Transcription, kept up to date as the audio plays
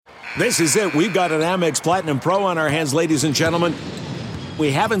This is it. We've got an Amex Platinum Pro on our hands, ladies and gentlemen.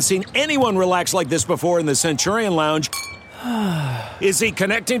 We haven't seen anyone relax like this before in the Centurion Lounge. Is he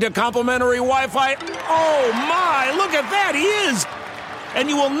connecting to complimentary Wi-Fi? Oh, my. Look at that. He is. And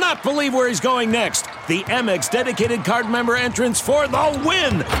you will not believe where he's going next. The Amex dedicated card member entrance for the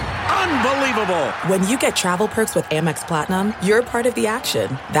win. Unbelievable. When you get travel perks with Amex Platinum, you're part of the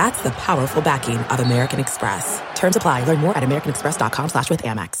action. That's the powerful backing of American Express. Terms apply. Learn more at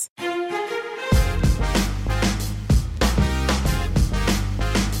americanexpress.com/withAmex.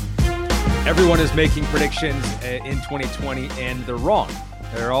 Everyone is making predictions in 2020, and they're wrong.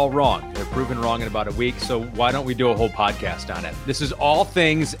 They're all wrong. They're proven wrong in about a week, so why don't we do a whole podcast on it? This is all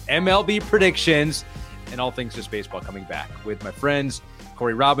things MLB predictions and all things just baseball coming back with my friends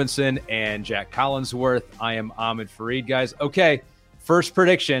Corey Robinson and Jack Collinsworth. I am Ahmed Fareed, guys. Okay, first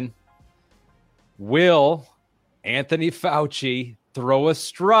prediction. Will Anthony Fauci throw a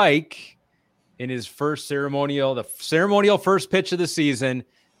strike in his first ceremonial first pitch of the season,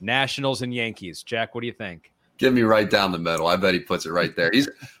 Nationals and Yankees? Jack, what do you think? Give me right down the middle. I bet he puts it right there. He's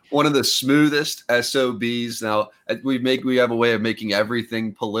one of the smoothest SOBs. Now, we have a way of making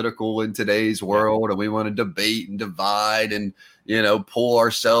everything political in today's world, and we want to debate and divide and, pull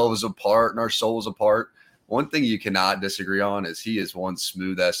ourselves apart and our souls apart. One thing you cannot disagree on is he is one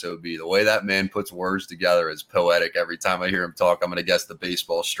smooth SOB. The way that man puts words together is poetic. Every time I hear him talk, I'm going to guess the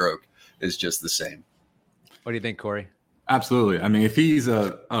baseball stroke is just the same. What do you think, Corey? Absolutely. I mean, if he's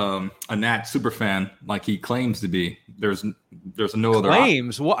a Nat super fan like he claims to be, there's no other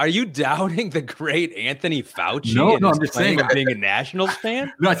claims. What are you doubting the great Anthony Fauci? No, I'm just saying being a Nationals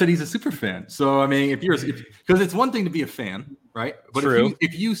fan. No, I said he's a super fan. So I mean, because it's one thing to be a fan, right? But true.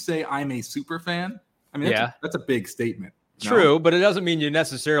 If you say I'm a super fan, I mean, that's a big statement. True, but it doesn't mean you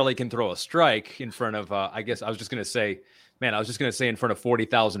necessarily can throw a strike in front of. I guess I was just going to say. Man, I was just going to say in front of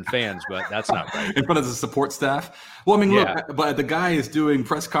 40,000 fans, but that's not right. In front of the support staff? Well, I mean, look, but the guy is doing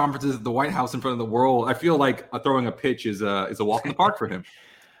press conferences at the White House in front of the world. I feel like throwing a pitch is a walk in the park for him.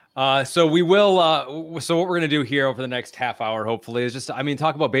 So we will. So what we're going to do here over the next half hour, hopefully, is just,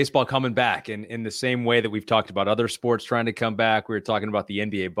 talk about baseball coming back in the same way that we've talked about other sports trying to come back. We were talking about the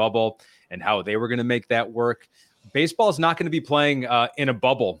NBA bubble and how they were going to make that work. Baseball is not going to be playing in a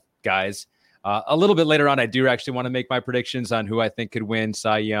bubble, guys. A little bit later on, I do actually want to make my predictions on who I think could win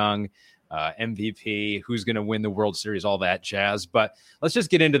Cy Young, MVP, who's going to win the World Series, all that jazz. But let's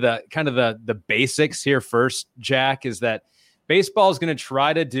just get into the basics here first, Jack, is that baseball is going to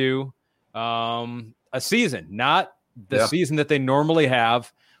try to do a season, not the season that they normally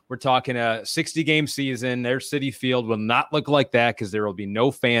have. We're talking a 60-game season. Their Citi Field will not look like that because there will be no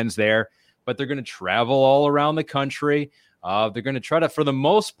fans there, but they're going to travel all around the country. They're going to try to, for the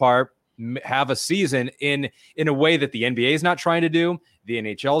most part, have a season in a way that the NBA is not trying to do, the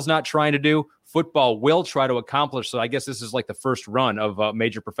NHL is not trying to do, football will try to accomplish. So I guess this is like the first run of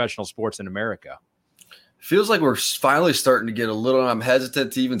major professional sports in America. Feels like we're finally starting to get a little, I'm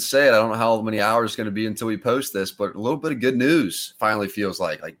hesitant to even say it. I don't know how many hours it's going to be until we post this, but a little bit of good news finally feels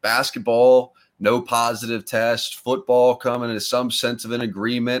like basketball, no positive test, football coming to some sense of an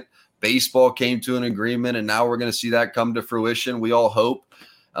agreement, baseball came to an agreement, and now we're going to see that come to fruition. We all hope.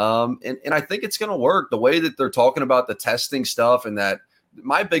 And I think it's going to work the way that they're talking about the testing stuff. And that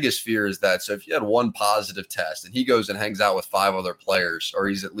my biggest fear is that, so if you had one positive test and he goes and hangs out with 5 other players, or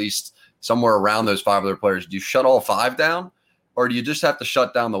he's at least somewhere around those 5 other players, do you shut all 5 down, or do you just have to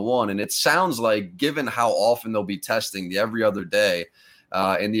shut down the one? And it sounds like, given how often they'll be testing the every other day,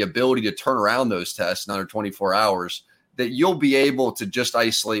 and the ability to turn around those tests in under 24 hours, that you'll be able to just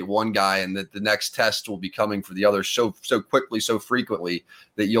isolate one guy and that the next test will be coming for the other so quickly, so frequently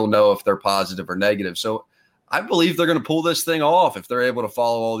that you'll know if they're positive or negative. So I believe they're going to pull this thing off if they're able to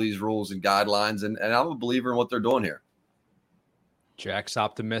follow all these rules and guidelines. And I'm a believer in what they're doing here. Jack's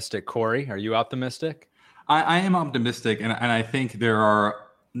optimistic. Corey, are you optimistic? I am optimistic. And I think there are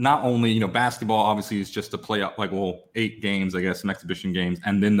not only, basketball obviously is just to play out 8 games, I guess, some exhibition games,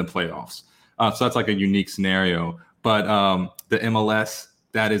 and then the playoffs. So that's like a unique scenario. But the MLS,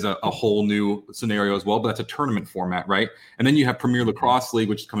 that is a whole new scenario as well. But that's a tournament format, right? And then you have Premier Lacrosse League,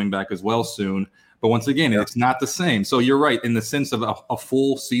 which is coming back as well soon. But once again, it's not the same. So you're right. In the sense of a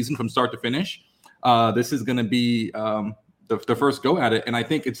full season from start to finish, this is going to be the first go at it. And I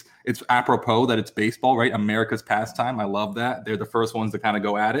think it's apropos that it's baseball, right? America's pastime. I love that. They're the first ones to kind of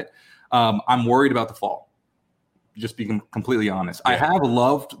go at it. I'm worried about the fall. Just being completely honest. Yeah. I have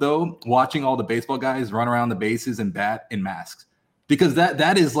loved, though, watching all the baseball guys run around the bases and bat in masks, because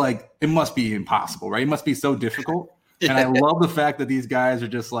that is it must be impossible, right? It must be so difficult. And I love the fact that these guys are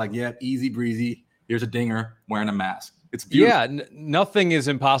just easy breezy. Here's a dinger wearing a mask. It's beautiful. Yeah, nothing is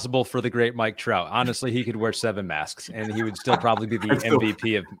impossible for the great Mike Trout. Honestly, he could wear 7 masks and he would still probably be the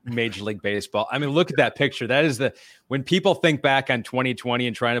MVP of Major League Baseball. I mean, look at that picture. That is when people think back on 2020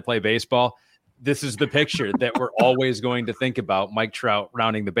 and trying to play baseball, this is the picture that we're always going to think about, Mike Trout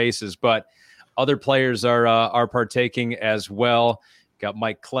rounding the bases. But other players are partaking as well. Got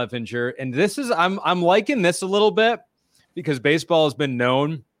Mike Clevenger. And this is, I'm liking this a little bit because baseball has been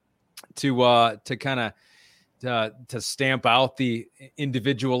known to kind of, to stamp out the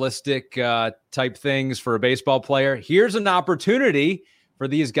individualistic type things for a baseball player. Here's an opportunity for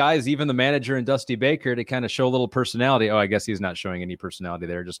these guys, even the manager and Dusty Baker, to kind of show a little personality. Oh, I guess he's not showing any personality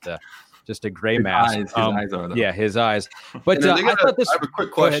there. Just a gray mask. His eyes are, though. Yeah, his eyes. But I have a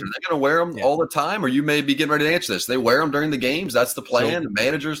quick question. Are they going to wear them all the time, or you may be getting ready to answer this? They wear them during the games. That's the plan. The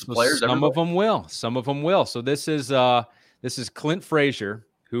managers, the players. Some of them will. Some of them will. So this is Clint Frazier,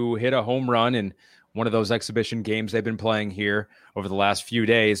 who hit a home run in one of those exhibition games they've been playing here over the last few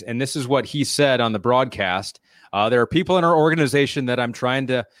days. And this is what he said on the broadcast. There are people in our organization that I'm trying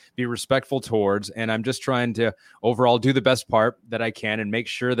to be respectful towards, and I'm just trying to overall do the best part that I can and make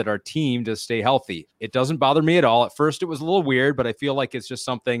sure that our team does stay healthy. It doesn't bother me at all. At first, it was a little weird, but I feel like it's just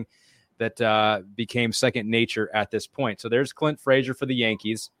something that became second nature at this point. So there's Clint Frazier for the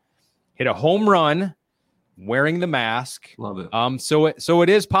Yankees. Hit a home run wearing the mask. Love it. So it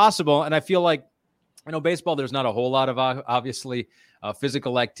is possible, and I feel like, baseball, there's not a whole lot of obviously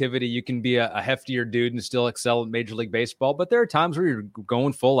physical activity. You can be a heftier dude and still excel in Major League Baseball, but there are times where you're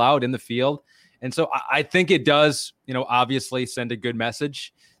going full out in the field. And so I think it does, obviously send a good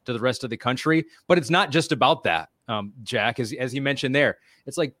message to the rest of the country, but it's not just about that. Jack, as he mentioned there,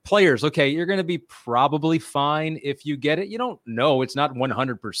 it's like players. Okay, you're going to be probably fine if you get it. You don't know. It's not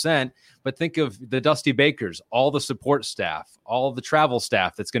 100%, but think of the Dusty Bakers, all the support staff, all of the travel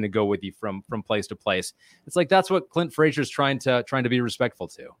staff that's going to go with you from place to place. It's like that's what Clint Frazier's trying to be respectful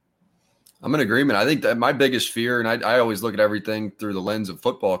to. I'm in agreement. I think that my biggest fear, and I always look at everything through the lens of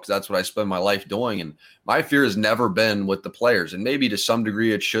football because that's what I spend my life doing. And my fear has never been with the players, and maybe to some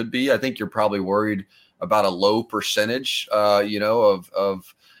degree it should be. I think you're probably worried about a low percentage, of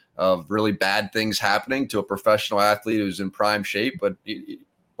really bad things happening to a professional athlete who's in prime shape. But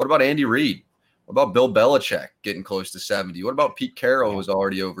what about Andy Reid? What about Bill Belichick getting close to 70? What about Pete Carroll, who's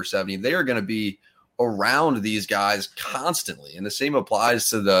already over 70? They are going to be around these guys constantly. And the same applies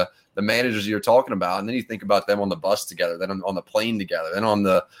to the managers you're talking about. And then you think about them on the bus together, then on the plane together, then on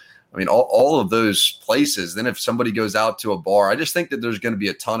all of those places. Then if somebody goes out to a bar, I just think that there's going to be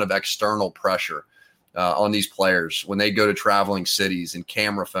a ton of external pressure on these players when they go to traveling cities and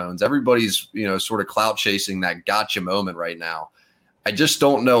camera phones. Everybody's, sort of clout chasing that gotcha moment right now. I just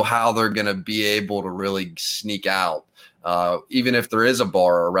don't know how they're going to be able to really sneak out. Even if there is a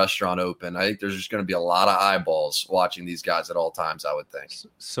bar or a restaurant open, I think there's just going to be a lot of eyeballs watching these guys at all times, I would think.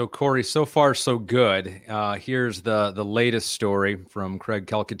 So Corey, so far so good. Here's the latest story from Craig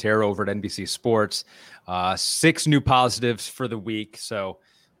Calcaterra over at NBC Sports. 6 new positives for the week. So,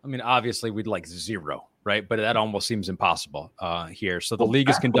 obviously we'd like 0, right? But that almost seems impossible here. So the league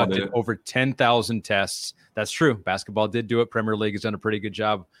has conducted over 10,000 tests. That's true. Basketball did do it. Premier League has done a pretty good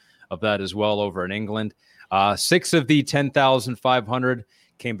job of that as well over in England. 6 of the 10,500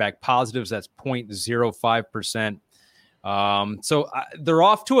 came back positives. That's 0.05%. So they're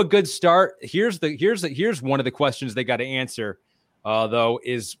off to a good start. Here's one of the questions they got to answer, though,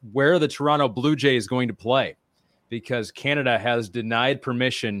 is where the Toronto Blue Jays going to play, because Canada has denied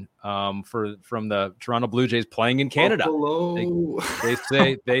permission from the Toronto Blue Jays playing in Canada.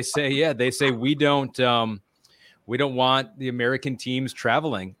 They say we don't want the American teams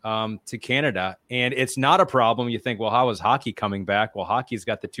traveling to Canada. And it's not a problem. You think, well, how is hockey coming back? Well, hockey's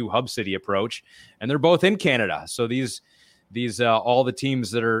got the 2 hub city approach, and they're both in Canada. So these all the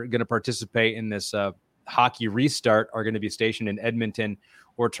teams that are going to participate in this hockey restart are going to be stationed in Edmonton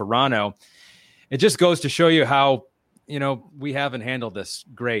or Toronto. It just goes to show you how, we haven't handled this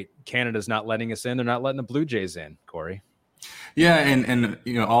great. Canada's not letting us in. They're not letting the Blue Jays in, Corey. Yeah, and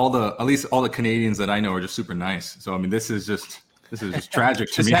at least all the Canadians that I know are just super nice. So this is just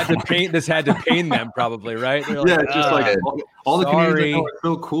tragic to me. This had to pain them probably, right? They're like, it's just like all the Canadians I know are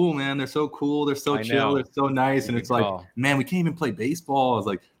so cool, man. They're so cool. They're so chill. They're so nice. And it's like, man, we can't even play baseball. I was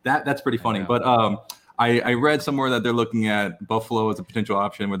like, that's pretty funny. But I read somewhere that they're looking at Buffalo as a potential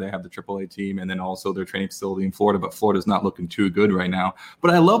option where they have the AAA team and then also their training facility in Florida, but Florida's not looking too good right now.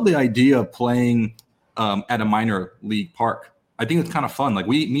 But I love the idea of playing at a minor league park. I think it's kind of fun. Like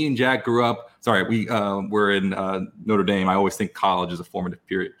me and Jack grew up. Sorry, we were in Notre Dame. I always think college is a formative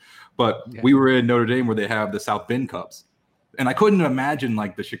period, but we were in Notre Dame where they have the South Bend Cubs. And I couldn't imagine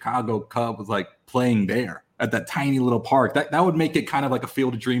like the Chicago Cubs was like playing there at that tiny little park. That would make it kind of like a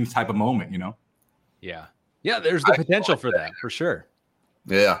Field of Dreams type of moment, you know? Yeah. Yeah, there's the potential for that, for sure.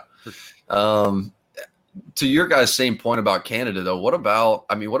 Yeah. To your guys' same point about Canada, though, what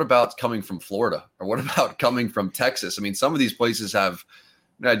about coming from Florida, or what about coming from Texas? I mean, some of these places have,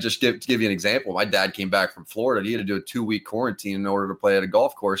 just to give you an example, my dad came back from Florida. He had to do a 2-week quarantine in order to play at a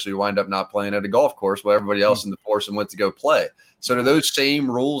golf course. So he wound up not playing at a golf course while everybody else in the foursome went to go play. So do those same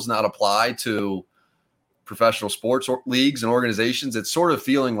rules not apply to professional sports leagues and organizations? It's sort of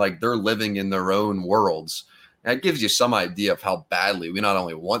feeling like they're living in their own worlds. And it gives you some idea of how badly we not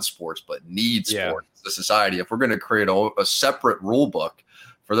only want sports, but need sports as a society. If we're going to create a separate rule book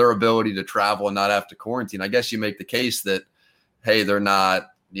for their ability to travel and not have to quarantine, I guess you make the case that, hey, they're not,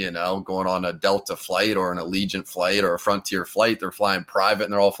 going on a Delta flight or an Allegiant flight or a Frontier flight. They're flying private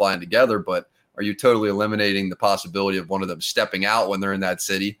and they're all flying together. But are you totally eliminating the possibility of one of them stepping out when they're in that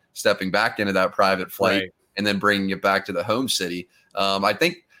city, stepping back into that private flight, and then bringing it back to the home city? I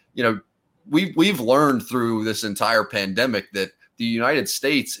think, we've learned through this entire pandemic that the United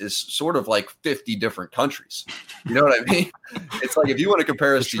States is sort of like 50 different countries. You know what I mean? It's like, if you want to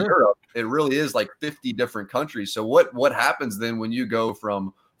compare us to Europe, it really is like 50 different countries. So what happens then when you go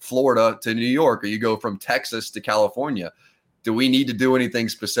from Florida to New York, or you go from Texas to California? Do we need to do anything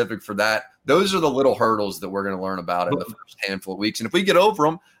specific for that? Those are the little hurdles that we're going to learn about in the first handful of weeks. And if we get over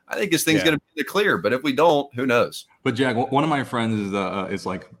them, I think this thing's going to be clear. But if we don't, who knows? But Jack, one of my friends is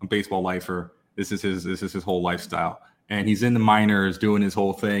like a baseball lifer. This is his whole lifestyle, and he's in the minors doing his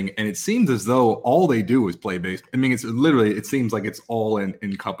whole thing. And it seems as though all they do is play baseball. I mean, it seems like it's all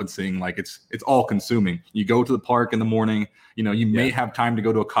encompassing, like it's all consuming. You go to the park in the morning. You may have time to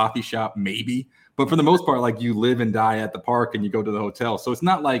go to a coffee shop, maybe. But for the most part, like, you live and die at the park and you go to the hotel. So it's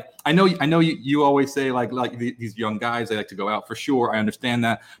not like, I know you always say like these young guys, they like to go out, for sure. I understand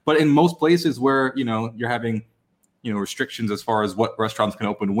that. But in most places where, you're having, restrictions as far as what restaurants can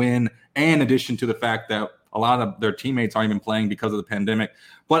open when, and in addition to the fact that a lot of their teammates aren't even playing because of the pandemic.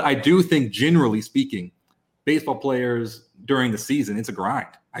 But I do think, generally speaking, baseball players during the season, it's a grind.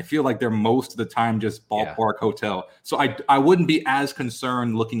 I feel like they're most of the time just ballpark hotel. So I wouldn't be as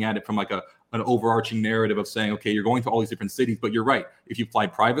concerned looking at it from like an overarching narrative of saying, okay, you're going to all these different cities, but you're right. If you fly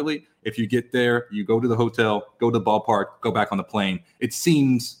privately, if you get there, you go to the hotel, go to the ballpark, go back on the plane, it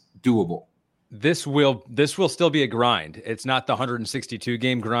seems doable. This will still be a grind. It's not the 162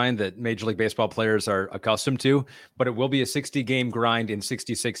 game grind that Major League Baseball players are accustomed to, but it will be a 60 game grind in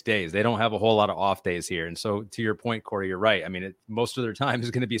 66 days. They don't have a whole lot of off days here. And so, to your point, Corey, you're right. I mean, most of their time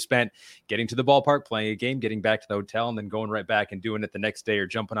is going to be spent getting to the ballpark, playing a game, getting back to the hotel, and then going right back and doing it the next day, or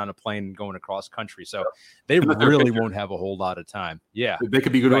jumping on a plane and going across country. So they really won't have a whole lot of time. Yeah. They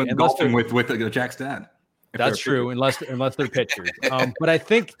could be going golfing with Jack's dad. That's true, unless they're pitchers. But I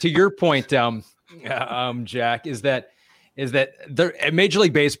think, to your point, Jack, is that Major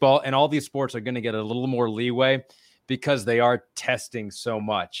League Baseball and all these sports are going to get a little more leeway because they are testing so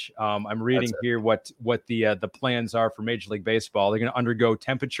much. I'm reading here what the plans are for Major League Baseball. They're going to undergo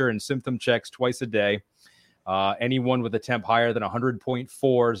temperature and symptom checks twice a day. Anyone with a temp higher than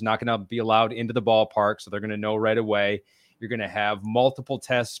 100.4 is not going to be allowed into the ballpark, so they're going to know right away. You're going to have multiple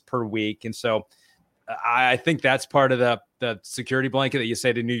tests per week, and so I think that's part of the security blanket that you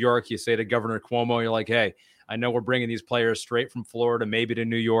say to New York, you say to Governor Cuomo, you're like, hey, I know we're bringing these players straight from Florida, maybe to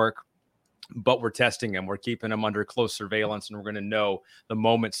New York, but we're testing them. We're keeping them under close surveillance, and we're going to know the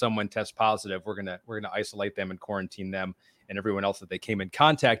moment someone tests positive, we're going to isolate them and quarantine them and everyone else that they came in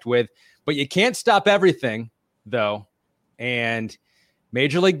contact with. But you can't stop everything, though. And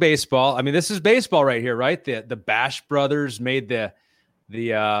Major League Baseball, I mean, this is baseball right here, right? The Bash brothers made the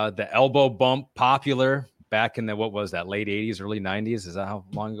elbow bump popular back in the, what was that, late 80s, early 90s? Is that how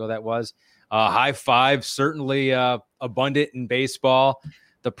long ago that was? High five, certainly abundant in baseball.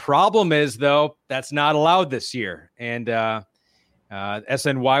 The problem is, though, that's not allowed this year. And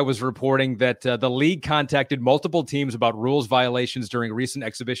SNY was reporting that the league contacted multiple teams about rules violations during recent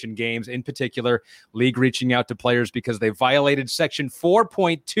exhibition games. In particular, league reaching out to players because they violated Section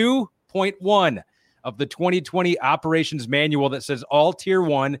 4.2.1 of the 2020 operations manual that says all Tier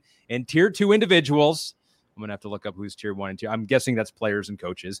 1 and Tier 2 individuals, I'm going to have to look up who's Tier 1 and 2, I'm guessing that's players and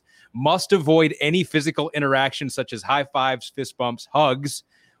coaches, must avoid any physical interaction such as high fives, fist bumps, hugs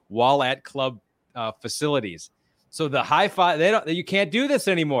while at club facilities. So the high five, you can't do this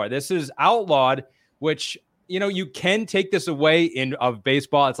anymore. This is outlawed, which, you can take this away of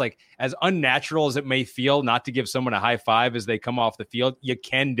baseball. It's like, as unnatural as it may feel not to give someone a high five as they come off the field, you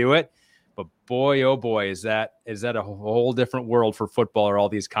can do it. But boy, oh boy, is that a whole different world for football or all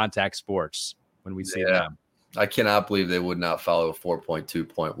these contact sports when we see them. I cannot believe they would not follow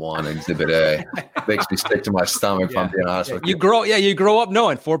 4.2.1 Exhibit A. Makes me sick to my stomach, if I'm being honest with you. You grow up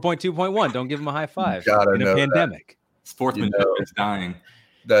knowing 4.2.1. Don't give them a high five in a pandemic. Sportsmanship is dying.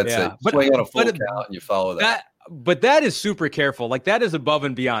 That's it. Swing on a full count and you follow that. But that is super careful. Like, that is above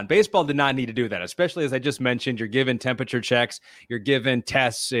and beyond. Baseball did not need to do that, especially as I just mentioned. You're given temperature checks. You're given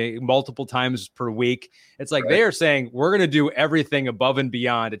tests multiple times per week. It's like They are saying we're going to do everything above and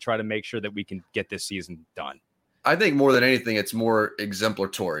beyond to try to make sure that we can get this season done. I think more than anything, it's more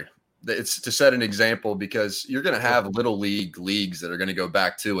exemplary. It's to set an example, because you're going to have little leagues that are going to go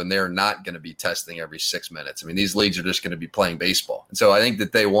back to, and they're not going to be testing every 6 minutes. I mean, these leagues are just going to be playing baseball. And so I think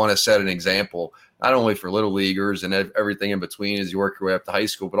that they want to set an example, not only for little leaguers and everything in between as you work your way up to high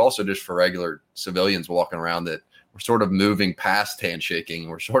school, but also just for regular civilians walking around, that we're sort of moving past handshaking.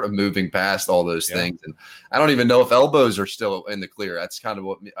 We're sort of moving past all those things. And I don't even know if elbows are still in the clear. That's kind of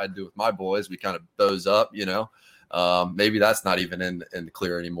what I do with my boys. We kind of bows up, maybe that's not even in the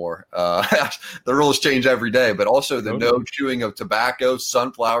clear anymore. The rules change every day, but also the no chewing of tobacco,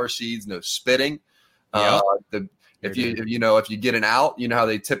 sunflower seeds, no spitting. If you get an out, you know how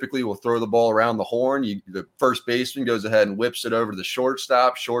they typically will throw the ball around the horn. The first baseman goes ahead and whips it over to the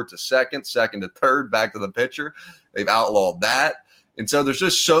shortstop, short to second to third, back to the pitcher. They've outlawed that. And so there's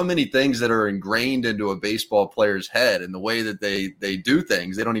just so many things that are ingrained into a baseball player's head, and the way that they do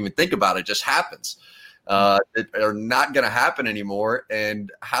things, they don't even think about it, just happens. That are not going to happen anymore,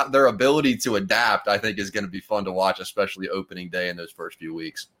 and their ability to adapt, I think, is going to be fun to watch, especially opening day in those first few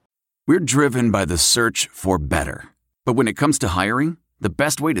weeks. We're driven by the search for better. But when it comes to hiring, the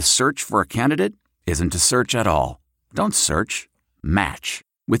best way to search for a candidate isn't to search at all. Don't search, match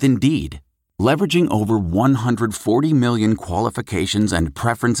with Indeed. Leveraging over 140 million qualifications and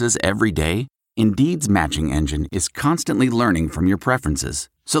preferences every day, Indeed's matching engine is constantly learning from your preferences.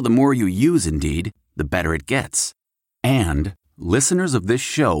 So the more you use Indeed, the better it gets. And listeners of this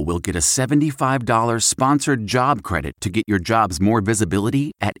show will get a $75 sponsored job credit to get your jobs more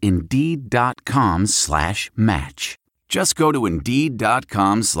visibility at Indeed.com/match. Just go to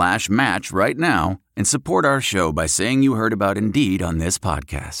Indeed.com/match right now and support our show by saying you heard about Indeed on this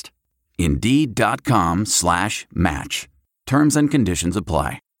podcast. Indeed.com/match. Terms and conditions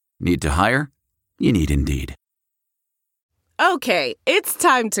apply. Need to hire? You need Indeed. Okay, it's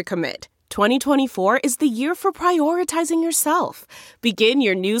time to commit. 2024 is the year for prioritizing yourself. Begin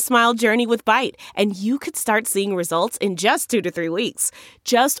your new smile journey with Byte, and you could start seeing results in just 2 to 3 weeks.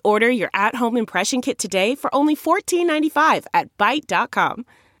 Just order your at-home impression kit today for only $14.95 at Byte.com.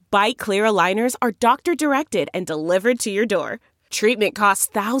 Byte Clear aligners are doctor-directed and delivered to your door. Treatment costs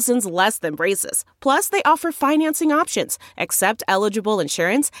thousands less than braces. Plus, they offer financing options, accept eligible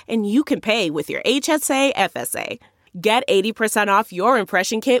insurance, and you can pay with your HSA FSA. Get 80% off your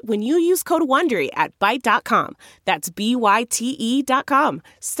impression kit when you use code WONDERY at Byte.com. That's BYTE.com.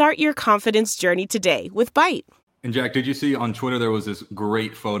 Start your confidence journey today with Byte. And Jack, did you see on Twitter there was this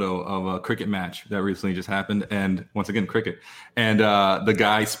great photo of a cricket match that recently just happened? And once again, cricket. And the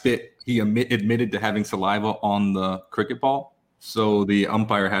guy spit. He admitted to having saliva on the cricket ball. So the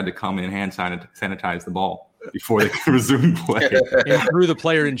umpire had to come in and hand sanitize the ball before they could resume play. And threw the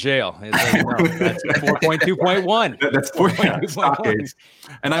player in jail. That's 4.2.1. That's 4.2.1.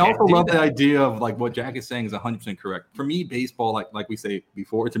 And I also love the idea of, like, what Jack is saying is 100% correct. For me, baseball, like we say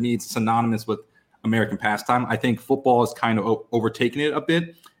before, to me, it's synonymous with American pastime. I think football has kind of overtaken it a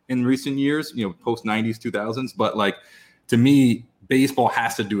bit in recent years, post 90s, 2000s. But, like, to me, baseball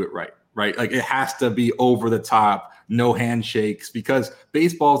has to do it right? Like, it has to be over the top, no handshakes, because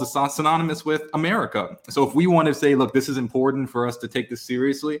baseball is synonymous with America. So if we want to say, look, this is important for us to take this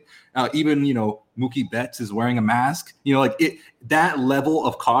seriously, even, Mookie Betts is wearing a mask, that level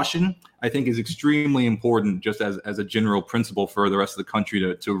of caution, I think, is extremely important, just as a general principle for the rest of the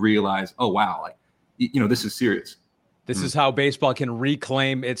country to realize, oh, wow, this is serious. This is how baseball can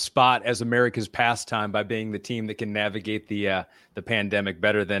reclaim its spot as America's pastime, by being the team that can navigate the pandemic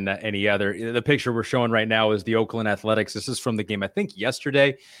better than any other. The picture we're showing right now is the Oakland Athletics. This is from the game, I think,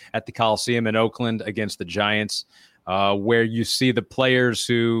 yesterday at the Coliseum in Oakland against the Giants, where you see the players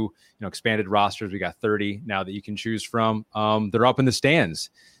who, expanded rosters. We got 30 now that you can choose from. They're up in the stands,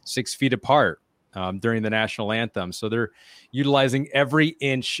 6 feet apart. During the national anthem. So they're utilizing every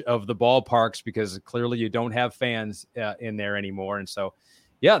inch of the ballparks, because clearly you don't have fans in there anymore. And so,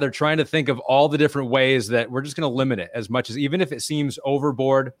 yeah, they're trying to think of all the different ways that we're just going to limit it as much as, even if it seems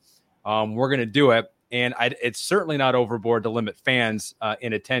overboard, we're going to do it. And it's certainly not overboard to limit fans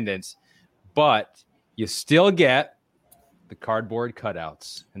in attendance, but you still get the cardboard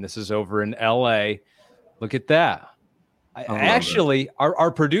cutouts. And this is over in LA. Look at that. Actually,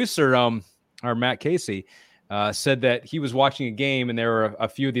 our producer, our Matt Casey, said that he was watching a game and there were a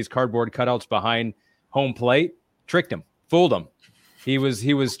few of these cardboard cutouts behind home plate. Tricked him, fooled him. He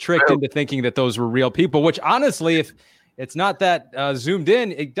was tricked into thinking that those were real people, which honestly, if it's not that zoomed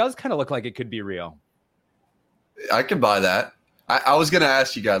in, it does kind of look like it could be real. I can buy that. I was going to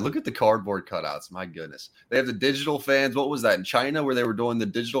ask you guys, look at the cardboard cutouts. My goodness. They have the digital fans. What was that, in China where they were doing the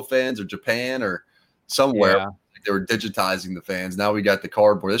digital fans, or Japan or somewhere? Yeah. They were digitizing the fans. Now we got the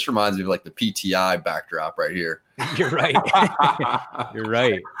cardboard. This reminds me of like the PTI backdrop right here. You're right. You're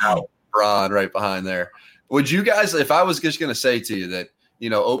right. Ron right behind there. Would you guys, if I was just going to say to you that,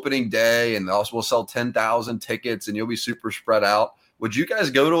 opening day and also we'll sell 10,000 tickets and you'll be super spread out, would you guys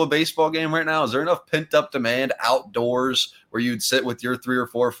go to a baseball game right now? Is there enough pent-up demand outdoors where you'd sit with your 3 or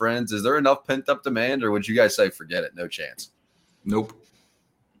 4 friends? Is there enough pent-up demand, or would you guys say, forget it, no chance? Nope.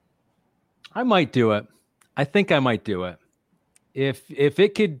 I might do it. I think I might do it. If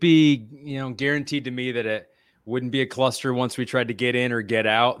it could be, guaranteed to me that it wouldn't be a cluster once we tried to get in or get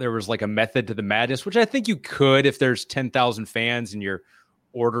out, there was like a method to the madness, which I think you could if there's 10,000 fans and you're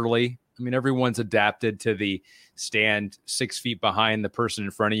orderly. I mean, everyone's adapted to the stand 6 feet behind the person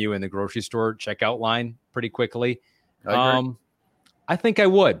in front of you in the grocery store checkout line pretty quickly. I think I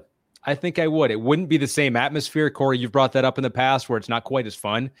would. It wouldn't be the same atmosphere. Corey, you've brought that up in the past where it's not quite as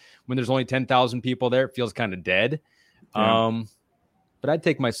fun. When there's only 10,000 people there, it feels kind of dead. Yeah. But I'd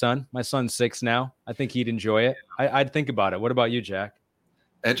take my son. My son's 6 now. I think he'd enjoy it. I'd think about it. What about you, Jack?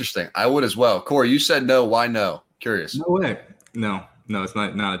 Interesting. I would as well. Corey, you said no. Why no? Curious. No way. No, it's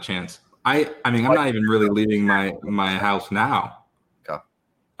not a chance. I mean, I'm not even really leaving my house now. Okay.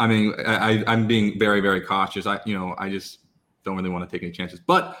 I mean, I'm being very, very cautious. I just don't really want to take any chances.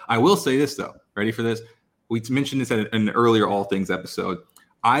 But I will say this, though. Ready for this? We mentioned this at an earlier All Things episode.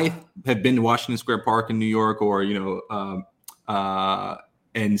 I have been to Washington Square Park in New York, or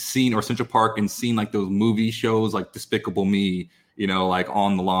and seen, or Central Park, and seen like those movie shows like Despicable Me, like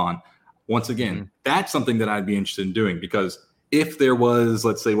on the lawn. Once again, that's something that I'd be interested in doing, because if there was,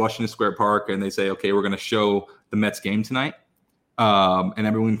 let's say, Washington Square Park, and they say, okay, we're going to show the Mets game tonight, and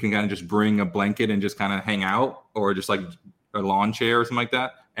everyone can kind of just bring a blanket and just kind of hang out, or just like a lawn chair or something like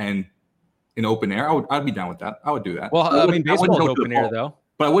that, and in open air, I'd be down with that. I would do that. Well, I mean, baseball's open air though.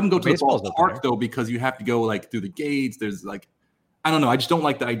 But I wouldn't go to the ballpark though, because you have to go like through the gates. There's like, I don't know. I just don't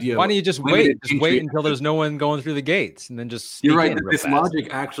like the idea. Why don't you just wait? Just wait until there's no one going through the gates, and then just. You're right. This logic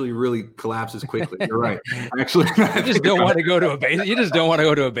actually really collapses quickly. You're right. Actually, you just don't want to go to a You just don't want to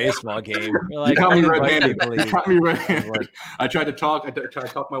go to a baseball game. You're like, you got me red-handed. I tried to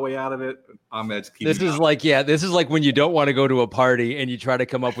talk my way out of it. This is like when you don't want to go to a party and you try to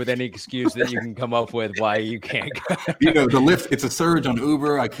come up with any excuse that you can come up with why you can't go. The Lyft. It's a surge on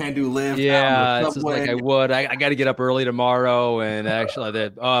Uber. I can't do Lyft. Yeah, it's just like I would. I got to get up early tomorrow. And actually,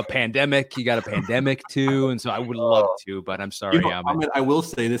 the pandemic, you got a pandemic too, and so I would love to, but I'm sorry. Ahmed, I will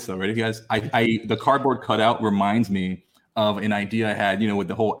say this though, right? If you guys, the cardboard cutout reminds me of an idea I had, with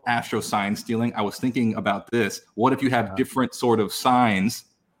the whole Astro sign stealing. I was thinking about this. What if you have different sort of signs?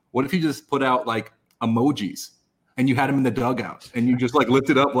 What if you just put out like emojis, and you had them in the dugout, and you just like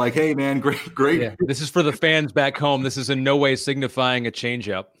lifted up, like, "Hey, man, great." Yeah. This is for the fans back home. This is in no way signifying a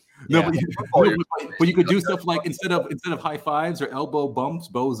changeup. No, but you could do stuff like instead of high fives or elbow bumps,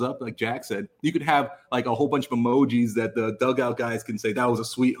 bows up, like Jack said, you could have like a whole bunch of emojis that the dugout guys can say that was a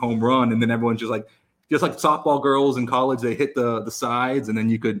sweet home run, and then everyone's just like softball girls in college, they hit the sides, and then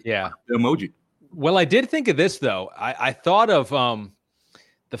you could the emoji. Well, I did think of this though. I thought of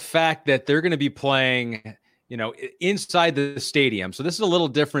the fact that they're going to be playing, inside the stadium. So this is a little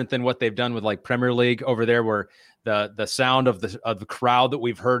different than what they've done with like Premier League over there, where the sound of the crowd that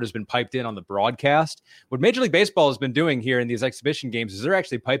we've heard has been piped in on the broadcast. What Major League Baseball has been doing here in these exhibition games is they're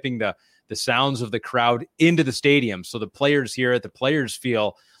actually piping the sounds of the crowd into the stadium. So the players hear it, the players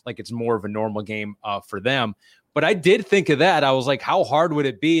feel like it's more of a normal game for them. But I did think of that. I was like, how hard would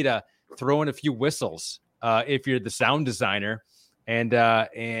it be to throw in a few whistles if you're the sound designer? And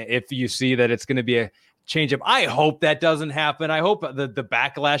if you see that it's going to be a change up. I hope that doesn't happen. I hope the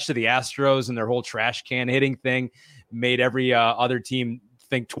backlash to the Astros and their whole trash can hitting thing made every other team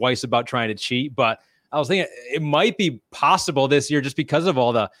think twice about trying to cheat. But I was thinking it might be possible this year just because of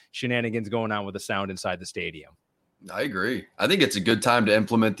all the shenanigans going on with the sound inside the stadium. I agree. I think it's a good time to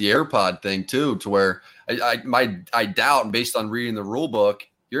implement the AirPod thing too, to where I doubt, and based on reading the rule book,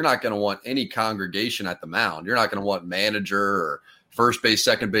 you're not going to want any congregation at the mound. You're not going to want manager or first base,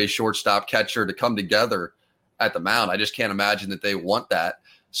 second base, shortstop, catcher to come together at the mound. I just can't imagine that they want that.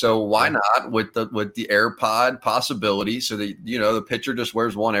 So why not with the AirPod possibility? So that, the pitcher just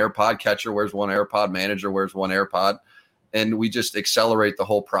wears one AirPod, catcher wears one AirPod, manager wears one AirPod. and we just accelerate the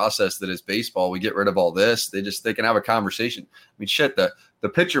whole process that is baseball. We get rid of all this. They can have a conversation. I mean, shit, the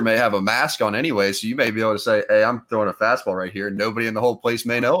pitcher may have a mask on anyway, so you may be able to say, hey, I'm throwing a fastball right here, and nobody in the whole place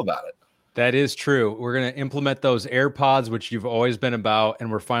may know about it. That is true. We're going to implement those AirPods, which you've always been about,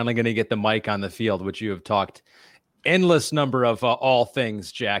 and we're finally going to get the mic on the field, which you have talked endless number of all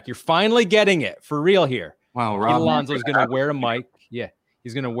things, Jack. You're finally getting it for real here. Wow, Pete Alonso's going to wear a mic. Yeah,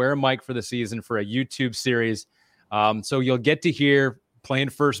 he's going to wear a mic for the season for a YouTube series. So you'll get to hear playing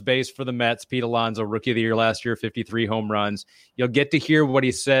first base for the Mets, Pete Alonso, Rookie of the Year last year, 53 home runs. You'll get to hear what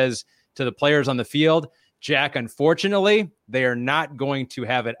he says to the players on the field. Jack, unfortunately, they are not going to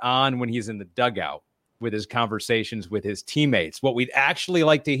have it on when he's in the dugout with his conversations with his teammates. What we'd actually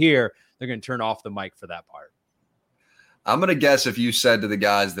like to hear, they're going to turn off the mic for that part. I'm going to guess if you said to the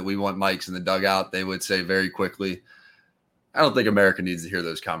guys that we want mics in the dugout, they would say very quickly, I don't think America needs to hear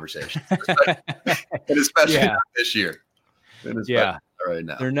those conversations, especially not this year. Yeah, right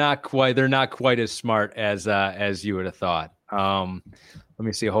now they're not quite as smart as you would have thought. Let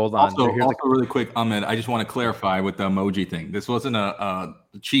me see. Hold on. Also really quick, Ahmed, I just want to clarify with the emoji thing. This wasn't a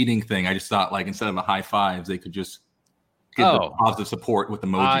cheating thing. I just thought, like, instead of a high fives, they could just get the positive support with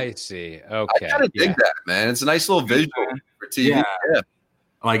emoji. I see. Okay. I kind of dig that, man. It's a nice little visual for TV. Yeah.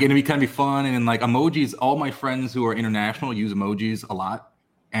 Like, it'd be kind of be fun. And like emojis, all my friends who are international use emojis a lot.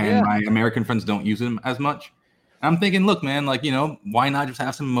 And my American friends don't use them as much. I'm thinking, look, man, like, why not just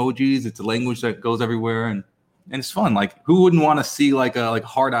have some emojis? It's a language that goes everywhere. And it's fun. Like, who wouldn't want to see like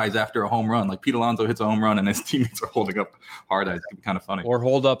hard eyes after a home run? Like Pete Alonso hits a home run and his teammates are holding up hard eyes. It'd be kind of funny. Or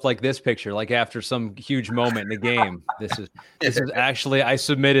hold up like this picture, like after some huge moment in the game. This is actually, I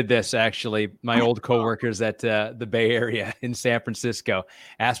submitted this actually. My old coworkers at the Bay Area in San Francisco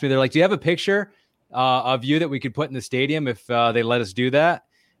asked me, they're like, do you have a picture of you that we could put in the stadium if they let us do that?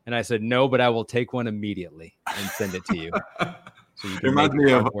 And I said, no, but I will take one immediately and send it to you. So it reminds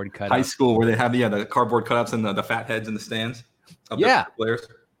me of high school where they have the cardboard cutouts and the fat heads in the stands of the players.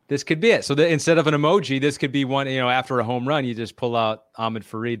 This could be it. So instead of an emoji, this could be one, after a home run, you just pull out Ahmed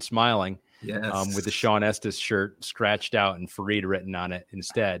Fareed smiling with the Sean Estes shirt scratched out and Fareed written on it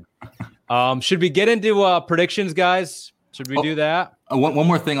instead. Should we get into predictions, guys? Should we do that? One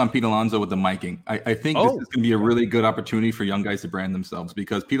more thing on Pete Alonso with the miking. I think this is going to be a really good opportunity for young guys to brand themselves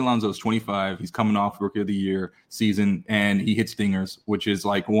because Pete Alonso is 25. He's coming off Rookie of the Year season, and he hits dingers, which is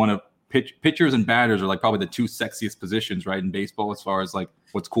like one of pitchers and batters are like probably the two sexiest positions, right, in baseball as far as like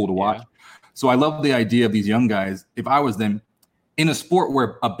what's cool to watch. So I love the idea of these young guys. If I was them, in a sport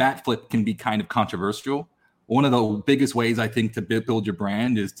where a bat flip can be kind of controversial, one of the biggest ways I think to build your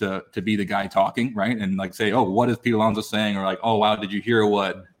brand is to be the guy talking, right? And like say, oh, what is Pete Alonso saying? Or like, oh, wow, did you hear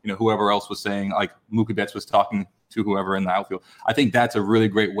what whoever else was saying? Like Mookie Betts was talking to whoever in the outfield. I think that's a really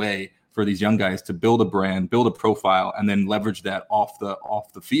great way for these young guys to build a brand, build a profile, and then leverage that off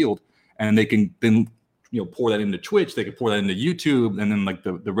the field. And they can then pour that into Twitch. They can pour that into YouTube, and then like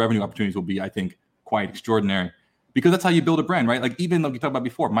the revenue opportunities will be, I think, quite extraordinary. Because that's how you build a brand, right? Like even like we talked about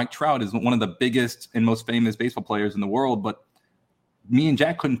before, Mike Trout is one of the biggest and most famous baseball players in the world, but me and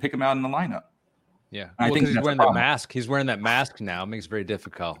Jack couldn't pick him out in the lineup. Yeah, I think he's wearing that mask. He's wearing that mask now. It makes it very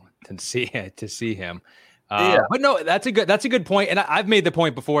difficult to see him. But no, that's a good point. And I've made the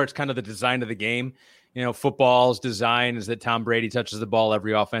point before. It's kind of the design of the game. Football's design is that Tom Brady touches the ball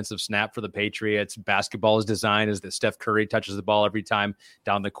every offensive snap for the Patriots. Basketball's design is that Steph Curry touches the ball every time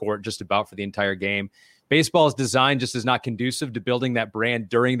down the court, just about for the entire game. Baseball's design just is not conducive to building that brand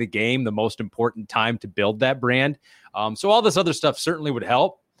during the game, the most important time to build that brand. So all this other stuff certainly would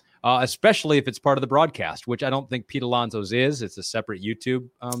help, especially if it's part of the broadcast, which I don't think Pete Alonso's is. It's a separate YouTube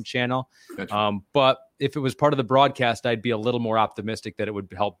channel. Gotcha. But if it was part of the broadcast, I'd be a little more optimistic that it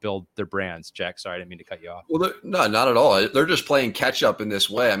would help build their brands. Jack, sorry, I didn't mean to cut you off. Well, no, not at all. They're just playing catch up in this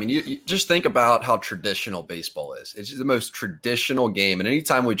way. I mean, you just think about how traditional baseball is. It's the most traditional game. And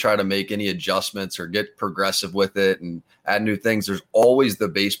anytime we try to make any adjustments or get progressive with it and add new things, there's always the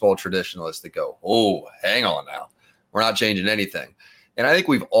baseball traditionalists that go, oh, hang on now. We're not changing anything. And I think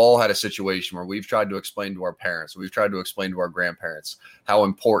we've all had a situation where we've tried to explain to our parents, we've tried to explain to our grandparents how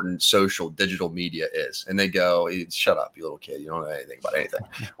important social digital media is. And they go, shut up, you little kid. You don't know anything about anything.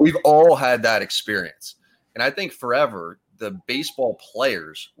 We've all had that experience. And I think forever, the baseball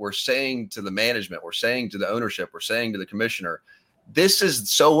players were saying to the management, we're saying to the ownership, we're saying to the commissioner, this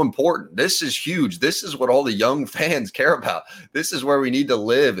is so important. This is huge. This is what all the young fans care about. This is where we need to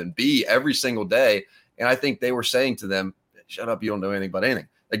live and be every single day. And I think they were saying to them, shut up, you don't know anything about anything.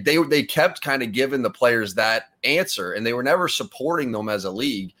 Like they kept kind of giving the players that answer, and they were never supporting them as a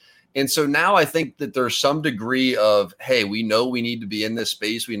league. And so now I think that there's some degree of, hey, we know we need to be in this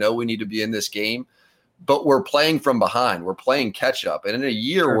space. We know we need to be in this game. but we're playing from behind. We're playing catch up. And in a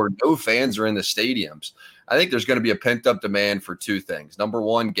year where no fans are in the stadiums, I think there's going to be a pent up demand for two things. Number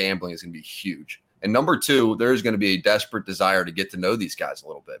one, gambling is going to be huge. And number two, there's going to be a desperate desire to get to know these guys a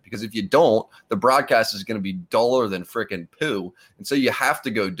little bit, because if you don't, the broadcast is going to be duller than freaking poo. And so you have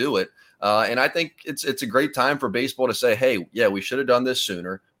to go do it. And I think it's a great time for baseball to say, hey, yeah, we should have done this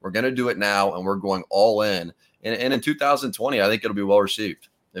sooner. We're going to do it now, and we're going all in. And in 2020, I think it'll be well received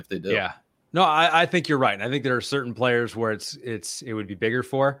if they do. Yeah. No, I think you're right. And I think there are certain players where it would be bigger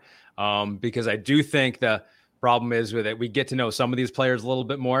for, because I do think the problem is with it. We get to know some of these players a little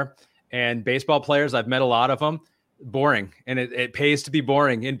bit more, and baseball players, I've met a lot of them, boring. And it pays to be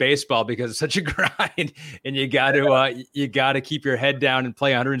boring in baseball because it's such a grind, and you got to keep your head down and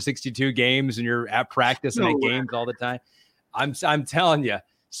play 162 games, and you're at practice and at games all the time. I'm telling you,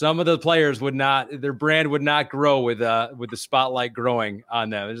 some of the players their brand would not grow with the spotlight growing on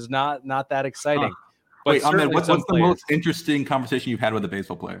them. It's not that exciting. But wait, Ahmed, what's the most interesting conversation you've had with a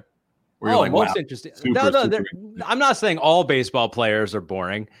baseball player? Most interesting. I'm not saying all baseball players are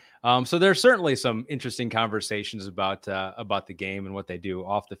boring. So there's certainly some interesting conversations about the game and what they do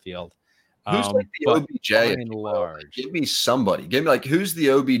off the field. Who's like the OBJ? In large, give me somebody. Give me like who's the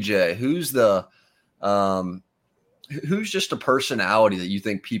OBJ? Who's the who's just a personality that you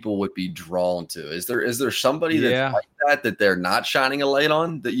think people would be drawn to? Is there somebody that's like that they're not shining a light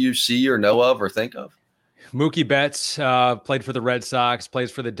on that you see or know of or think of? Mookie Betts played for the Red Sox,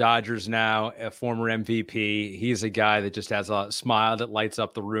 plays for the Dodgers now, a former MVP. He's a guy that just has a smile that lights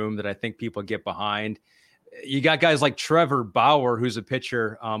up the room that I think people get behind. You got guys like Trevor Bauer, who's a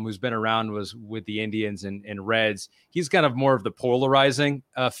pitcher who's been around, was with the Indians and Reds. He's kind of more of the polarizing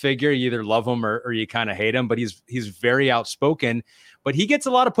figure. You either love him or you kind of hate him, but he's very outspoken. But he gets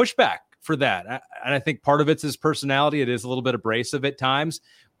a lot of pushback for that. And I think part of it's his personality. It is a little bit abrasive at times,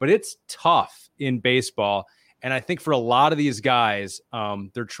 but it's tough in baseball. And I think for a lot of these guys,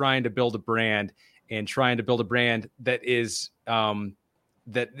 they're trying to build a brand that is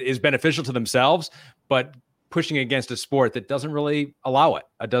beneficial to themselves, but pushing against a sport that doesn't really allow it.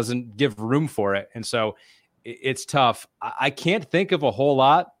 It doesn't give room for it. And so it's tough. I can't think of a whole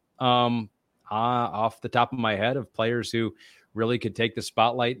lot off the top of my head of players who really could take the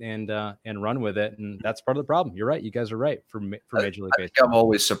spotlight and run with it. And that's part of the problem. You're right. You guys are right for Major League Baseball. I'm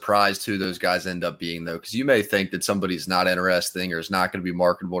always surprised who those guys end up being, though, because you may think that somebody's not interesting or is not going to be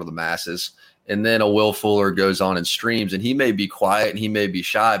marketable to the masses. And then a Will Fuller goes on and streams, and he may be quiet and he may be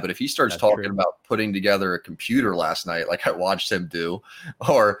shy, but if he starts talking about putting together a computer last night, like I watched him do,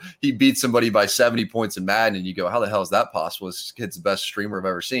 or he beat somebody by 70 points in Madden, and you go, how the hell is that possible? This kid's the best streamer I've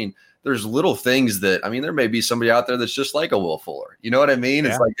ever seen. There's little things that, I mean, there may be somebody out there that's just like a Will Fuller. You know what I mean?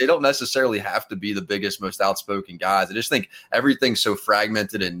 Yeah. It's like they don't necessarily have to be the biggest, most outspoken guys. I just think everything's so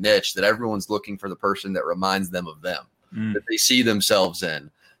fragmented and niche that everyone's looking for the person that reminds them of them, that they see themselves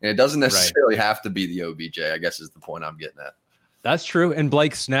in. And it doesn't necessarily have to be the OBJ, I guess is the point I'm getting at. That's true. And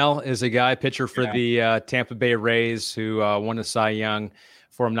Blake Snell is a guy, pitcher for the Tampa Bay Rays, who won a Cy Young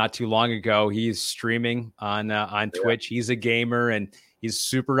for him not too long ago. He's streaming on Twitch. He's a gamer, and he's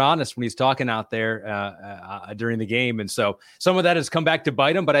super honest when he's talking out there during the game. And so some of that has come back to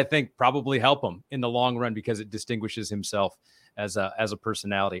bite him, but I think probably help him in the long run because it distinguishes himself as a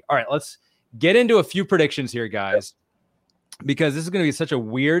personality. All right, let's get into a few predictions here, guys. Because this is going to be such a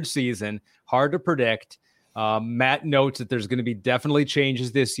weird season, hard to predict. Matt notes that there's going to be definitely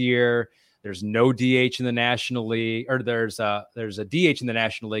changes this year. There's no DH in the National League, or there's a DH in the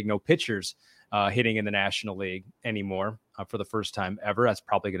National League, no pitchers hitting in the National League anymore for the first time ever. That's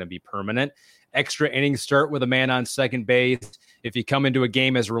probably going to be permanent. Extra innings start with a man on second base. If you come into a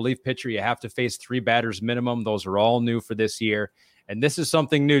game as a relief pitcher, you have to face 3 batters minimum. Those are all new for this year. And this is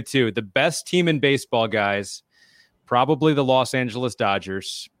something new too. The best team in baseball, guys, probably the Los Angeles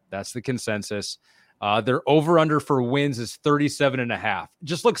Dodgers. That's the consensus. Their over-under for wins is 37.5.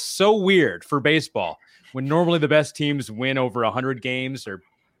 Just looks so weird for baseball when normally the best teams win over 100 games or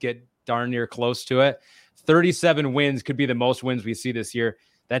get darn near close to it. 37 wins could be the most wins we see this year.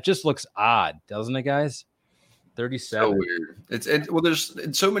 That just looks odd, doesn't it, guys? 37. So weird. Well, there's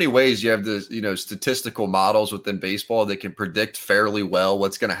in so many ways you have the statistical models within baseball that can predict fairly well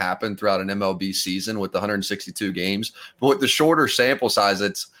what's going to happen throughout an MLB season with the 162 games. But with the shorter sample size,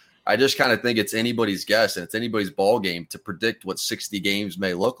 I just kind of think it's anybody's guess and it's anybody's ball game to predict what 60 games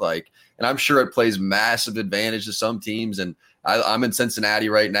may look like. And I'm sure it plays massive advantage to some teams. And I'm in Cincinnati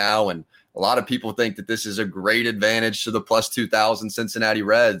right now, and a lot of people think that this is a great advantage to the plus 2,000 Cincinnati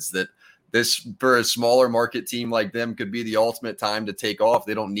Reds, that this, for a smaller market team like them, could be the ultimate time to take off.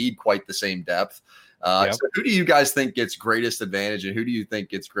 They don't need quite the same depth. So who do you guys think gets greatest advantage, and who do you think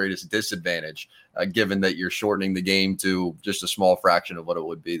gets greatest disadvantage, given that you're shortening the game to just a small fraction of what it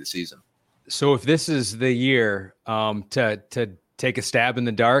would be the season? So if this is the year to take a stab in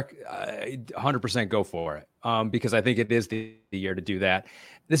the dark, 100% go for it, because I think it is the year to do that.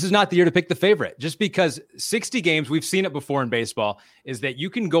 This is not the year to pick the favorite, just because 60 games, we've seen it before in baseball, is that you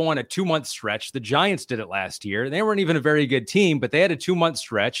can go on a 2-month stretch. The Giants did it last year. They weren't even a very good team, but they had a 2-month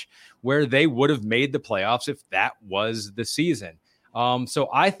stretch where they would have made the playoffs if that was the season. So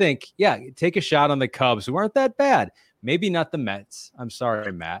I think, take a shot on the Cubs, who aren't that bad. Maybe not the Mets. I'm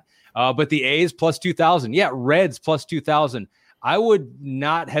sorry, Matt. But the A's plus 2,000. Yeah, Reds plus 2,000. I would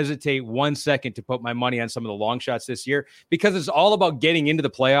not hesitate 1 second to put my money on some of the long shots this year, because it's all about getting into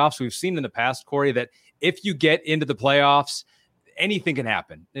the playoffs. We've seen in the past, Corey, that if you get into the playoffs, anything can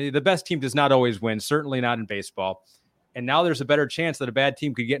happen. The best team does not always win, certainly not in baseball. And now there's a better chance that a bad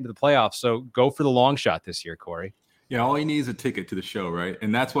team could get into the playoffs. So go for the long shot this year, Corey. Yeah, all you need is a ticket to the show, right?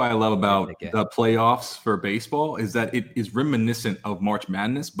 And that's what I love about the playoffs for baseball, is that it is reminiscent of March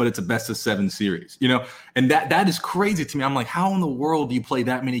Madness, but it's a best-of-7 series, And that is crazy to me. I'm like, how in the world do you play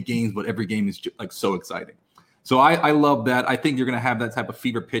that many games, but every game is just, like, so exciting? So I love that. I think you're going to have that type of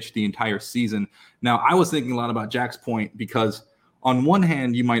fever pitch the entire season. Now, I was thinking a lot about Jack's point, because on one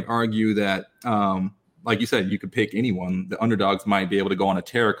hand, you might argue that like you said, you could pick anyone. The underdogs might be able to go on a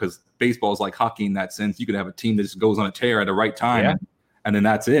tear, because baseball is like hockey in that sense. You could have a team that just goes on a tear at the right time, and then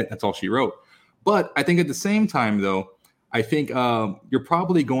that's it. That's all she wrote. But I think at the same time, though, I think you're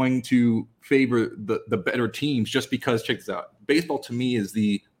probably going to favor the better teams, just because, check this out, baseball to me is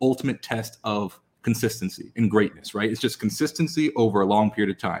the ultimate test of consistency and greatness, right? It's just consistency over a long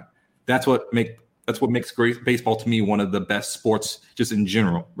period of time. That's what makes great baseball to me one of the best sports just in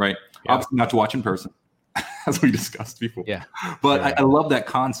general, right? Yeah. Obviously not to watch in person, as we discussed before. Yeah. But I love that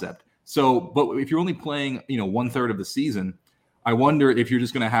concept. So, but if you're only playing, 1/3 of the season, I wonder if you're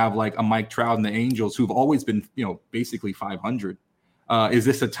just going to have like a Mike Trout and the Angels, who've always been, basically 500. Is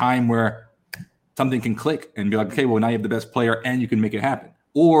this a time where something can click and be like, okay, well, now you have the best player and you can make it happen?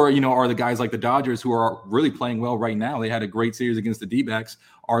 Or, are the guys like the Dodgers, who are really playing well right now? They had a great series against the D-backs.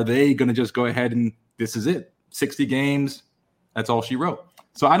 Are they going to just go ahead and this is it? 60 games. That's all she wrote.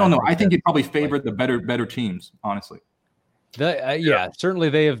 So I don't know. I think you'd probably favor the better teams, honestly. Certainly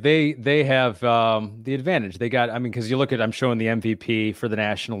they have the advantage. They got, because you look at, I'm showing the MVP for the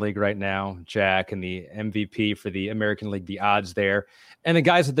National League right now, Jack, and the MVP for the American League, the odds there. And the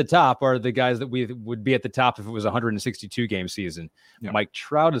guys at the top are the guys that we would be at the top if it was a 162 game season. Yeah. Mike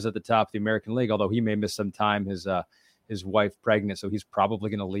Trout is at the top of the American League, although he may miss some time. His wife pregnant, so he's probably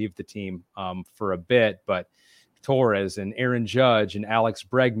going to leave the team for a bit. But Torres and Aaron Judge and Alex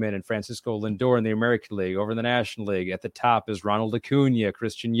Bregman and Francisco Lindor in the American League. Over in the National League, at the top is Ronald Acuna,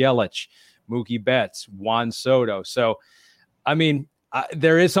 Christian Yelich, Mookie Betts, Juan Soto. So,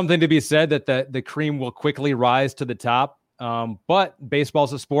 there is something to be said that the cream will quickly rise to the top. But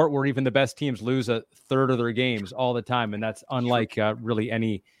baseball's a sport where even the best teams lose 1/3 of their games all the time, and that's unlike really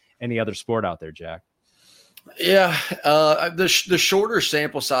any other sport out there, Jack. Yeah, the shorter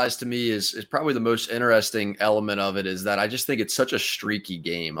sample size to me is probably the most interesting element of it. Is that I just think it's such a streaky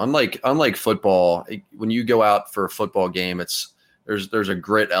game. Unlike football, when you go out for a football game, there's a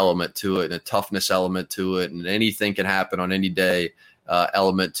grit element to it and a toughness element to it, and anything can happen on any day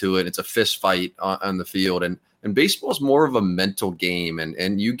element to it. It's a fist fight on the field, and baseball is more of a mental game,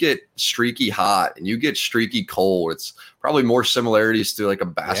 and you get streaky hot and you get streaky cold. It's probably more similarities to like a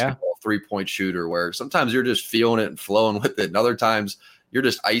basketball 3-point shooter, where sometimes you're just feeling it and flowing with it, and other times you're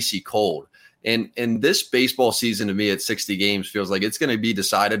just icy cold. And this baseball season to me at 60 games feels like it's going to be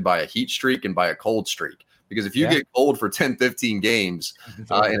decided by a heat streak and by a cold streak. Because if you get cold for 10, 15 games in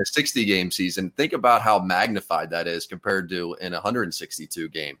a 60-game season, think about how magnified that is compared to in a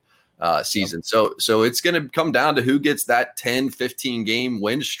 162-game season. Yep. So it's going to come down to who gets that 10, 15-game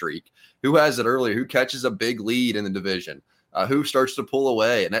win streak, who has it earlier, who catches a big lead in the division, who starts to pull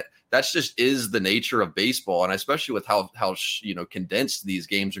away. And that's just is the nature of baseball. And especially with how condensed these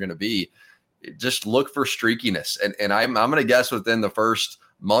games are going to be, just look for streakiness. And I'm going to guess within the first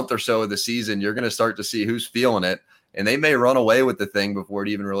month or so of the season, you're going to start to see who's feeling it, and they may run away with the thing before it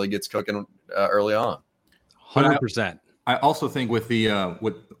even really gets cooking early on. 100%. I also think with the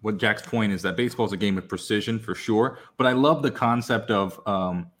what Jack's point is that baseball is a game of precision for sure, but I love the concept of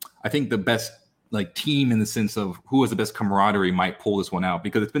I think the best team in the sense of who has the best camaraderie might pull this one out,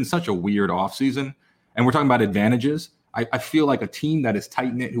 because it's been such a weird offseason, and we're talking about advantages. I feel like a team that is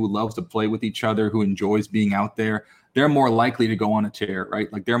tight-knit, who loves to play with each other, who enjoys being out there, they're more likely to go on a tear, right?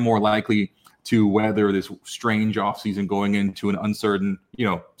 Like they're more likely to weather this strange offseason going into an uncertain,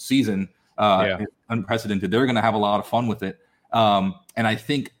 season. unprecedented. They're going to have a lot of fun with it. And I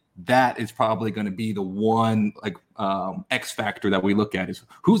think that is probably going to be the one X factor that we look at is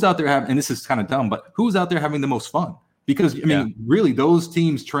who's out there having, and this is kind of dumb, but who's out there having the most fun? Because, I mean, really, those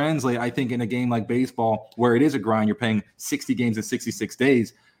teams translate, I think, in a game like baseball, where it is a grind, you're playing 60 games in 66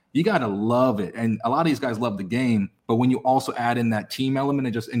 days. You got to love it. And a lot of these guys love the game. But when you also add in that team element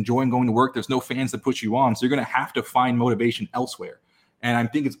and just enjoying going to work, there's no fans to push you on. So you're going to have to find motivation elsewhere. And I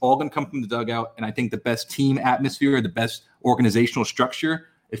think it's all going to come from the dugout. And I think the best team atmosphere, the best organizational structure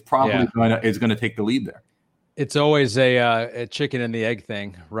is probably going to take the lead there. It's always a chicken and the egg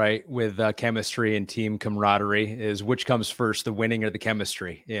thing, right? With chemistry and team camaraderie is which comes first, the winning or the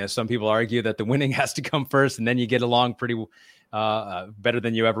chemistry. Yeah, some people argue that the winning has to come first, and then you get along pretty better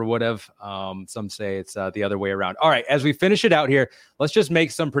than you ever would have. Some say it's the other way around. All right, as we finish it out here, let's just make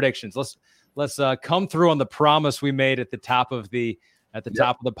some predictions. Let's come through on the promise we made at the top of the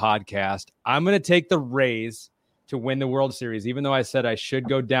top of the podcast. I'm going to take the Rays to win the World Series, even though I said I should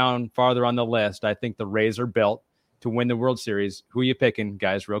go down farther on the list. I think the Rays are built to win the World Series. Who are you picking,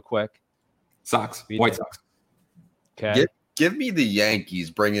 guys, real quick? Sox. White Sox. Okay. Give me the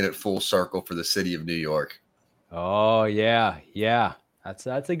Yankees, bringing it full circle for the city of New York. Oh, yeah. That's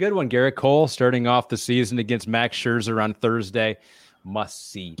a good one. Garrett Cole starting off the season against Max Scherzer on Thursday.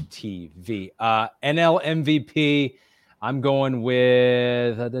 Must-see TV. NL MVP, I'm going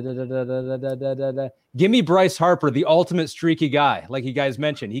with give me Bryce Harper, the ultimate streaky guy. Like you guys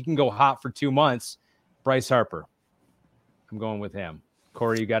mentioned, he can go hot for 2 months. Bryce Harper. I'm going with him.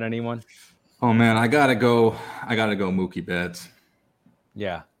 Corey, you got anyone? Oh man, I gotta go Mookie Betts.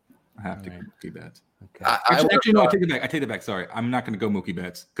 Yeah. I have to go Mookie Betts. Okay. Actually, no, I take it back. Sorry. I'm not gonna go Mookie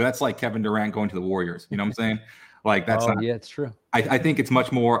Betts. Because that's like Kevin Durant going to the Warriors. You know what I'm saying? Like that's yeah, it's true. I think it's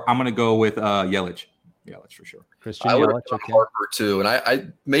much more. I'm gonna go with Yelich. Yelich for sure. Christian Yelich, Harper too. And I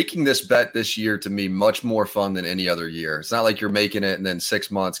making this bet this year to me much more fun than any other year. It's not like you're making it and then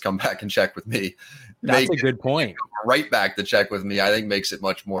 6 months come back and check with me. That's a good point. Right back to check with me, I think makes it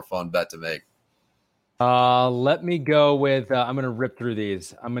much more fun bet to make. Let me go with I'm going to rip through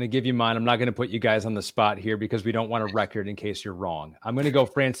these. I'm going to give you mine. I'm not going to put you guys on the spot here because we don't want a record in case you're wrong. I'm going to go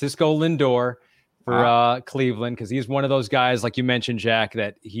Francisco Lindor for Cleveland because he's one of those guys, like you mentioned, Jack,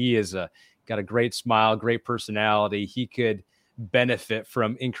 that he is got a great smile, great personality. He could benefit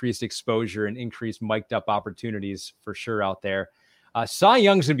from increased exposure and increased mic'd up opportunities for sure out there. Cy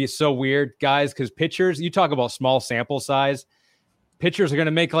Young's going to be so weird, guys, because pitchers, you talk about small sample size, pitchers are going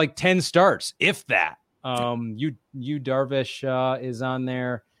to make like 10 starts, if that. You Darvish is on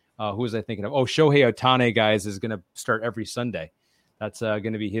there. Who was I thinking of? Oh, Shohei Ohtani, guys, is going to start every Sunday. That's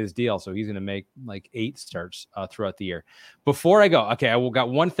going to be his deal. So he's going to make like 8 starts throughout the year. Before I go, okay, I got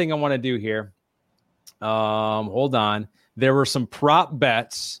one thing I want to do here. Hold on. There were some prop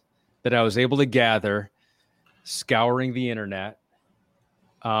bets that I was able to gather scouring the internet.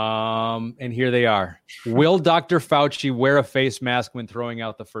 And here they are. Will Dr. Fauci wear a face mask when throwing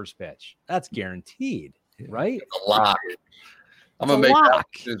out the first pitch? That's guaranteed, right? A lock. I'm going to make that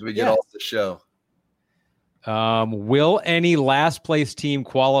as soon as we get off the show. Will any last place team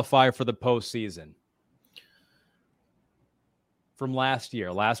qualify for the postseason? From last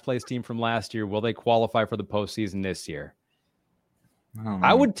year, last place team from last year, will they qualify for the postseason this year?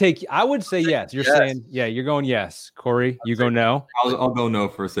 I would say yes. You're saying, you're going yes. Corey, you go no. I'll go no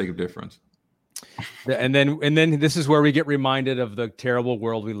for the sake of difference. And then this is where we get reminded of the terrible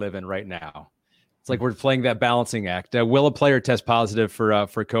world we live in right now. It's like we're playing that balancing act. Will a player test positive for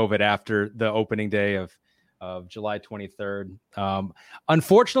COVID after the opening day of July 23rd?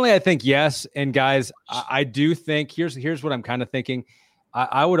 Unfortunately, I think yes. And guys, I do think here's what I'm kind of thinking.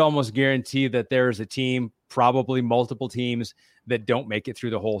 I would almost guarantee that there is a team, probably multiple teams, that don't make it through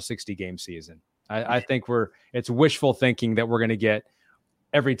the whole 60-game season. I think it's wishful thinking that we're going to get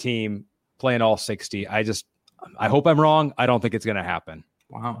every team playing all 60. I hope I'm wrong. I don't think it's going to happen.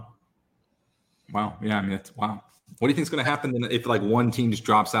 Wow. Yeah, I mean, wow. What do you think is going to happen then if like one team just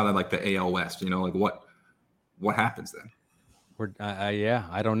drops out of like the AL West? You know, like what happens then?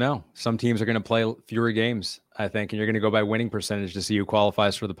 I don't know. Some teams are going to play fewer games, I think, and you're going to go by winning percentage to see who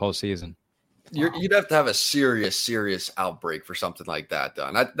qualifies for the postseason. You'd have to have a serious outbreak for something like that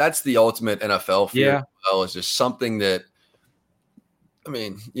done. That's the ultimate NFL fear. Yeah. Well, it's just something that, I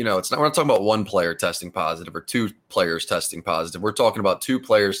mean, we're not talking about one player testing positive or 2 players testing positive. We're talking about 2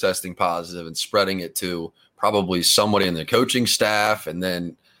 players testing positive and spreading it to probably somebody in the coaching staff and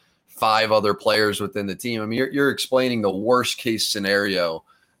then 5 other players within the team. I mean, you're explaining the worst case scenario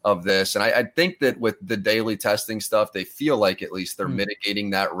of this. And I think that with the daily testing stuff, they feel like at least they're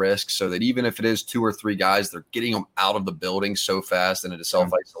mitigating that risk so that even if it is 2 or 3 guys, they're getting them out of the building so fast and into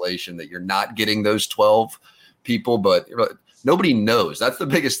self-isolation that you're not getting those 12 people. But nobody knows. That's the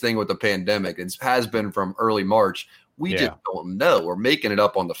biggest thing with the pandemic. It has been from early March. We just don't know. We're making it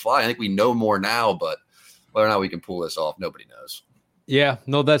up on the fly. I think we know more now, but whether or not we can pull this off, nobody knows. Yeah,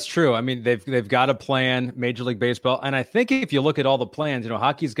 no, that's true. I mean, they've got a plan, Major League Baseball. And I think if you look at all the plans,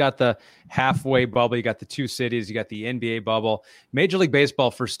 hockey's got the halfway bubble, you got the 2 cities, you got the NBA bubble. Major League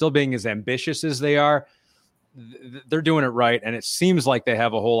Baseball, for still being as ambitious as they are, they're doing it right. And it seems like they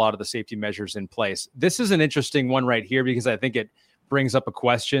have a whole lot of the safety measures in place. This is an interesting one right here because I think it brings up a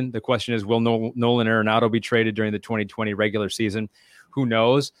question. The question is, will Nolan Arenado be traded during the 2020 regular season? Who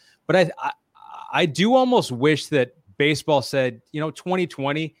knows? But I do almost wish that baseball said,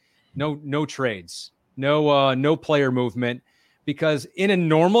 2020, no trades, no player movement, because in a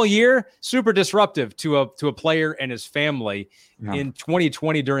normal year, super disruptive to a player and his family. In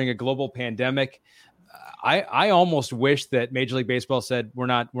 2020 during a global pandemic. I almost wish that Major League Baseball said we're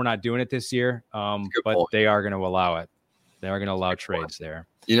not doing it this year, but they are going to allow it. They are going to allow trades there.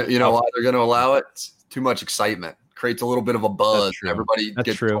 You know why they're going to allow it? It's too much excitement. Creates a little bit of a buzz. Everybody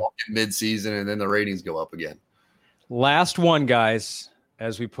gets talking mid-season, and then the ratings go up again. Last one, guys,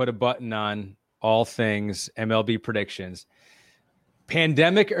 as we put a button on all things MLB predictions.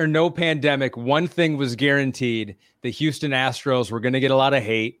 Pandemic or no pandemic, one thing was guaranteed. The Houston Astros were going to get a lot of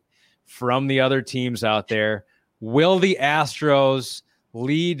hate from the other teams out there. Will the Astros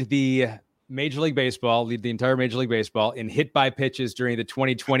lead the entire Major League Baseball in hit by pitches during the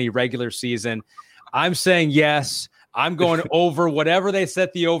 2020 regular season? I'm saying yes. I'm going over whatever they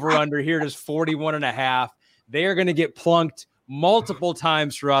set the over under. Here it is 41.5. They are going to get plunked multiple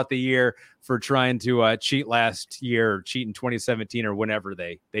times throughout the year for trying to cheat last year, or cheat in 2017 or whenever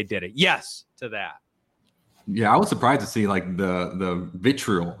they did it. Yes to that. Yeah, I was surprised to see like the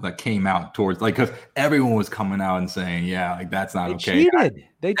vitriol that came out towards, like, because everyone was coming out and saying, yeah, like that's not okay.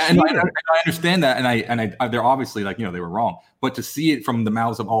 They cheated. I understand that, and I they're obviously like, they were wrong, but to see it from the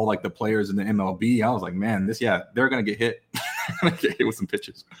mouths of all like the players in the MLB, I was like, man, they're gonna get hit. Get hit with some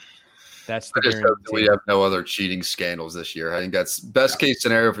pitches. That's the I just hope that we have no other cheating scandals this year. I think that's best case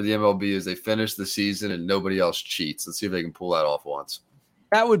scenario for the MLB is they finish the season and nobody else cheats. Let's see if they can pull that off once.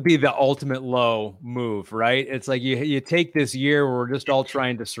 That would be the ultimate low move, right? It's like you take this year where we're just all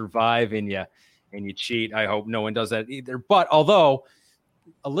trying to survive and you cheat. I hope no one does that either. But although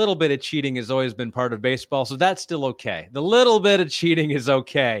a little bit of cheating has always been part of baseball, so that's still okay. The little bit of cheating is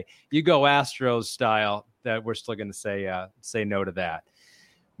okay. You go Astros style, that we're still going to say no to that.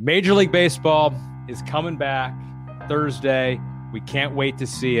 Major League Baseball is coming back Thursday. We can't wait to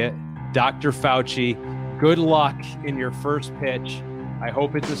see it. Dr. Fauci, good luck in your first pitch. I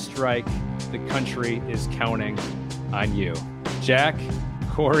hope it's a strike. The country is counting on you. Jack,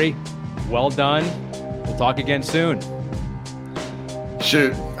 Corey, well done. We'll talk again soon.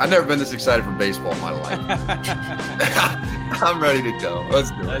 Shoot, I've never been this excited for baseball in my life. I'm ready to go. Let's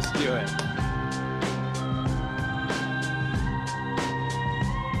do it.